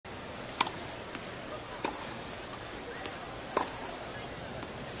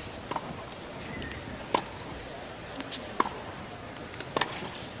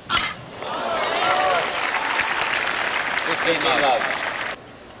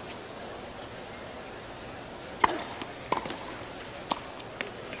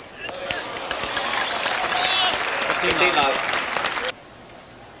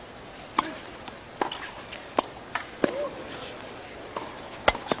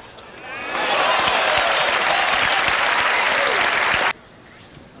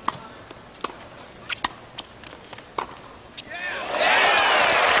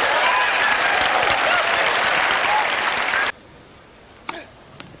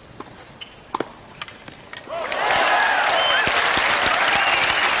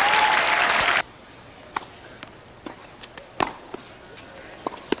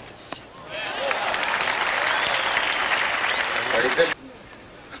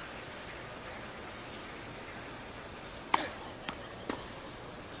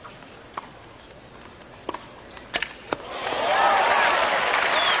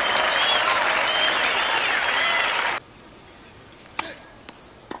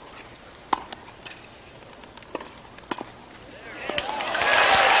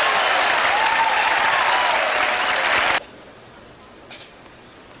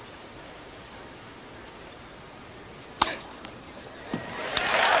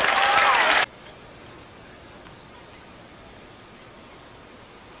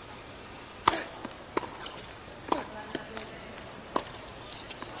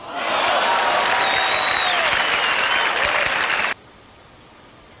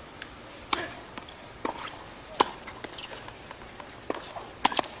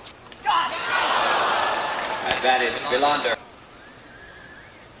Wilander.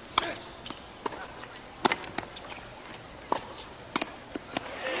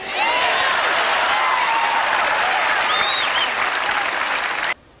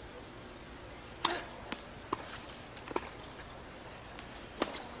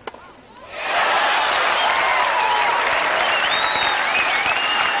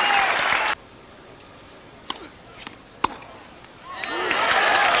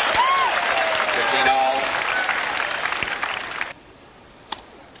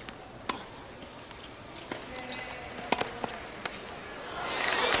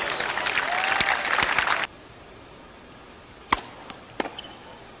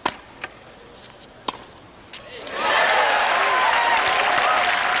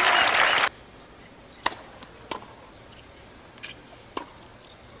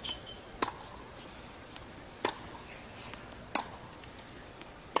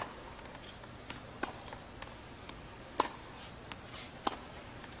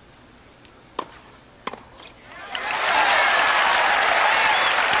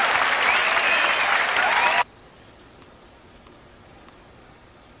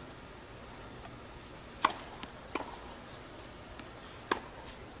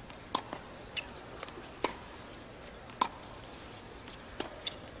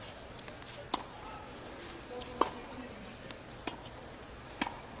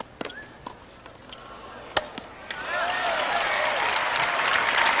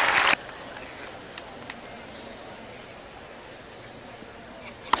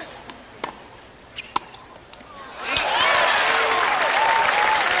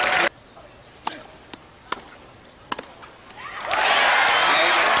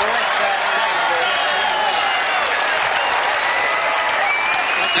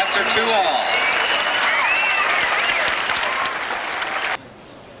 Sets are 2-all.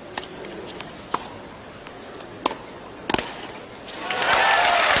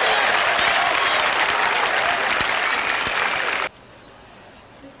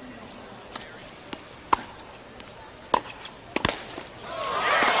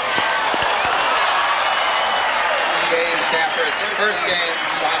 Sampras, first game,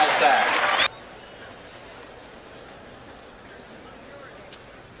 final sack.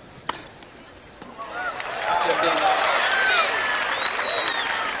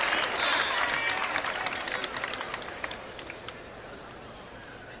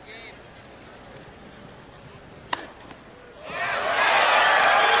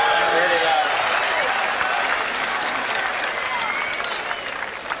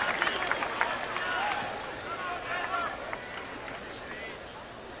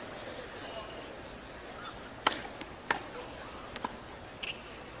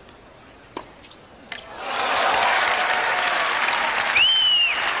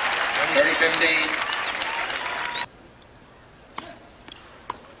 Ready, 15.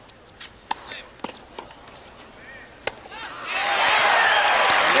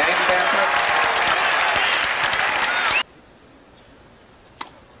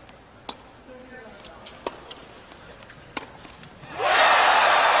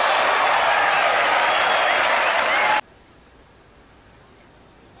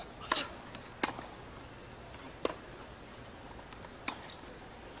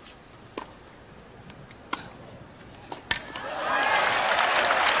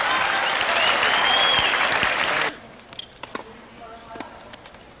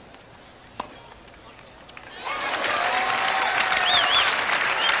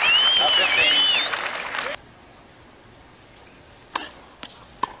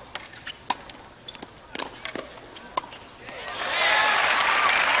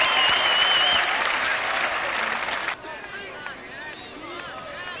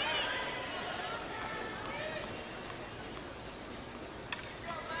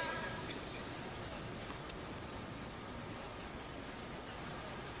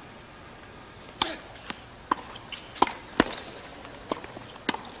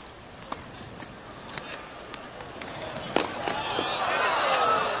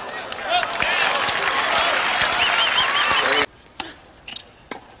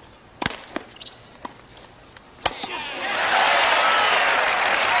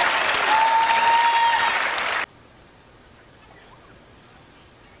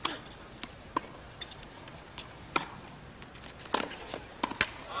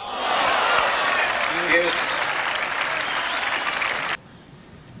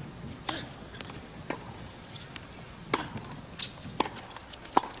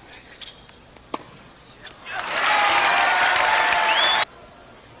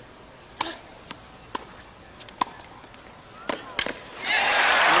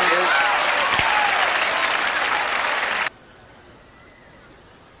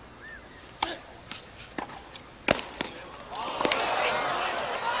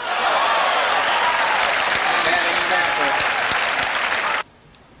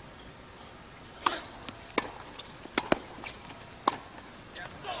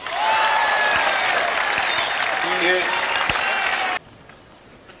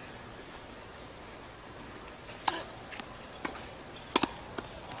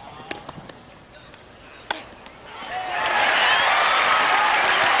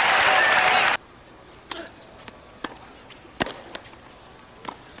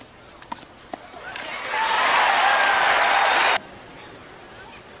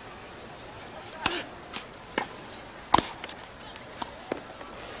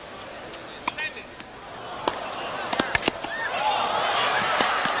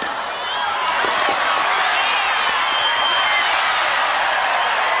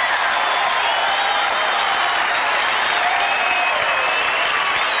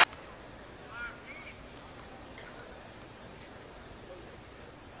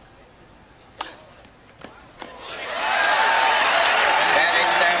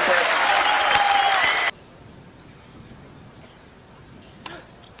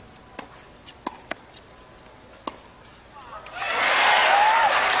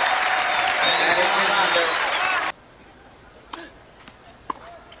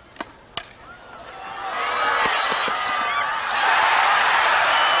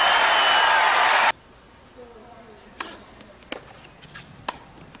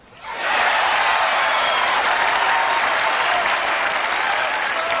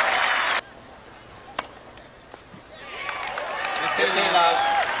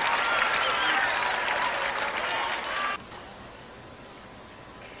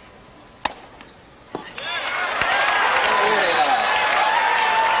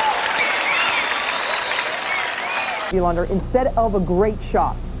 Wilander instead of a great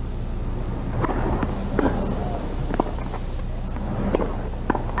shot.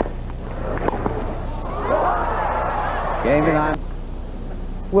 Game time.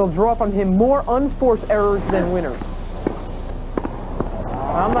 Will draw from him more unforced errors than winners.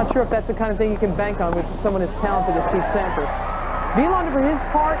 I'm not sure if that's the kind of thing you can bank on with someone as talented as Pete Sampras. Wilander, for his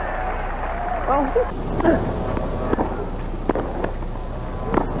part, well,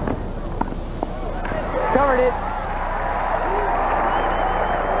 covered it.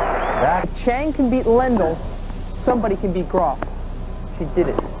 If Chang can beat Lendl, somebody can beat Groff. She did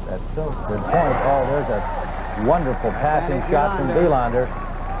it. That's so good point. Oh, there's a wonderful passing shot from Wilander.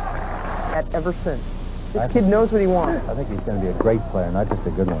 Ever since. This kid knows what he wants. I think he's going to be a great player, not just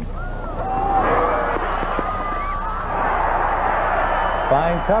a good one.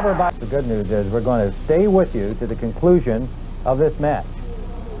 Fine cover by... The good news is we're going to stay with you to the conclusion of this match.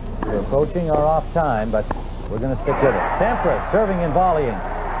 We're approaching our off time, but we're going to stick with it. Sampras serving and volleying.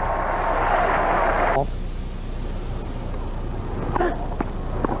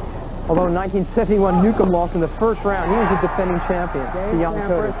 Although in 1971, Newcomb lost in the first round, he was a defending champion, the young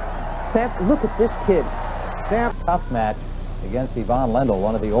coach. Look at this kid. Tough match against Ivan Lendl,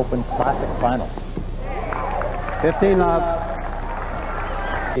 one of the Open Classic finals. 15-love.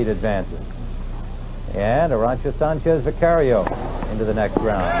 He advances. And Arantxa Sanchez Vicario into the next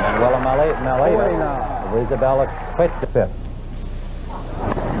round. Manuela Maleta, Isabella quits the fifth.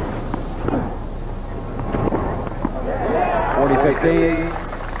 40-15.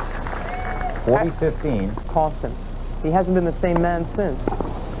 40-15. Cost him. He hasn't been the same man since.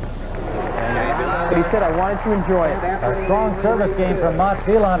 But he said, I wanted to enjoy it. A strong service game from Mats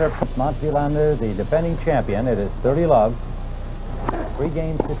Wilander. Mats Wilander, the defending champion. It is 30-love.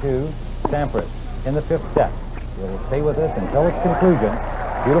 3-2. Sampras in the fifth set. We'll stay with us until its conclusion.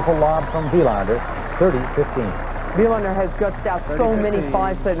 Beautiful lob from Wilander. 30-15. Wilander has gutsed out so many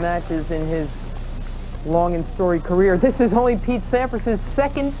five-set matches in his long and storied career. This is only Pete Sampras'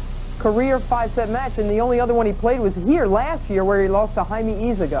 second career five-set match, and the only other one he played was here last year where he lost to Jaime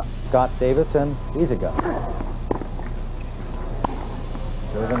Izaga. Scott Davis and Izaga.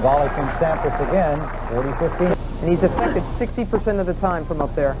 Serve and volley from Sampras again, 40-15. And he's effective 60% of the time from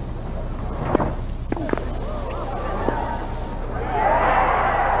up there.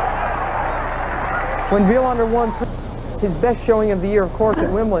 When Wilander won his best showing of the year, of course, at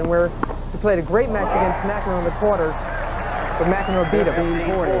Wimbledon, where he played a great match against McEnroe in the quarters, but McEnroe beat him.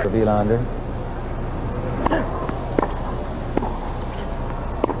 For Wilander.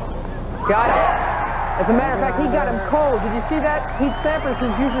 Got him. As a matter of fact, he got him cold. Did you see that? Pete Sampras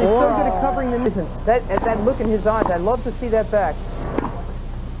is usually so good at covering the misses. That look in his eyes, I'd love to see that back.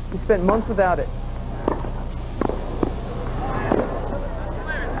 He spent months without it.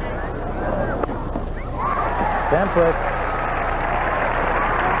 Sampras.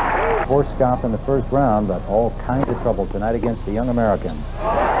 Poor scalp in the first round, but all kinds of trouble tonight against the young American.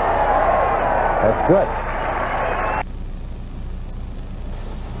 That's good.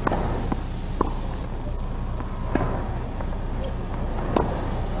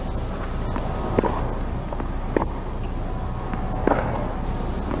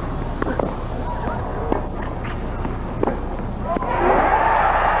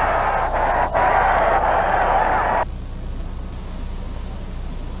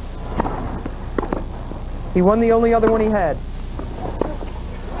 He won the only other one he had.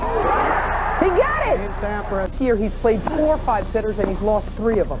 He got it! Here he's played 4 five-setters and he's lost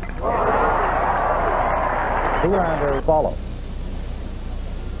 3 of them. Wilander follow.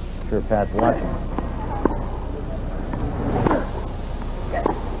 Sure Pat's watching.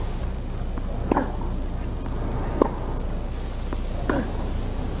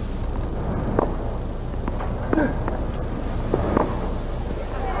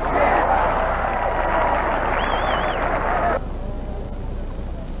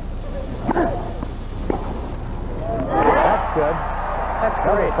 Good. That's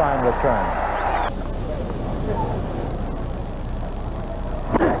great. Fine return.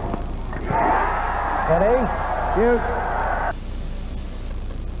 Penny. Shoot.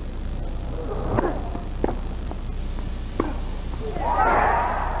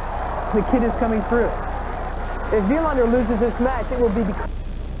 The kid is coming through. If Wilander loses this match, it will be because...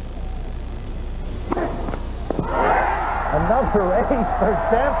 Another ace for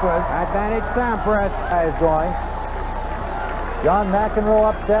Sampras. Advantage Sampras. Is going. John McEnroe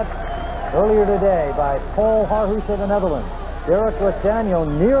upset earlier today by Paul Harhoos of the Netherlands. Derek Lestaniel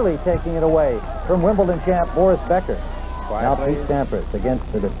nearly taking it away from Wimbledon champ Boris Becker. Now Pete Sampras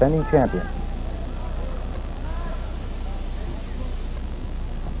against the defending champion.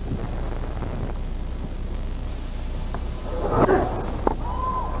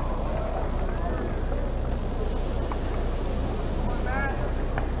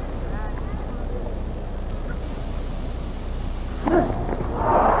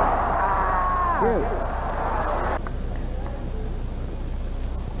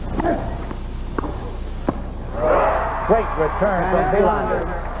 Great return from Wilander.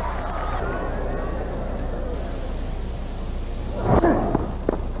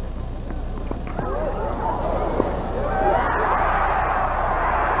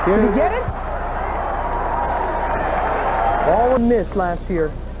 Did he get it? All missed last year.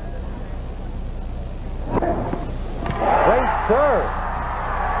 Great serve.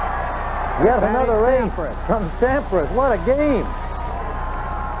 Yet another ace from Sampras. What a game.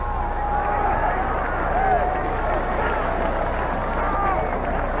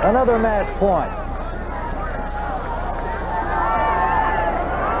 Another match point.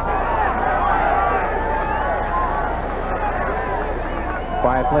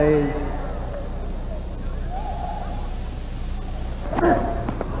 Quiet, please.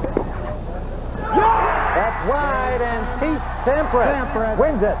 That's wide, and Pete Sampras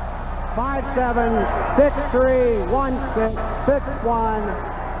wins it. 5-7, 6-3, 1-6, 6-1,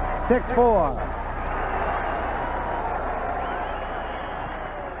 6-4.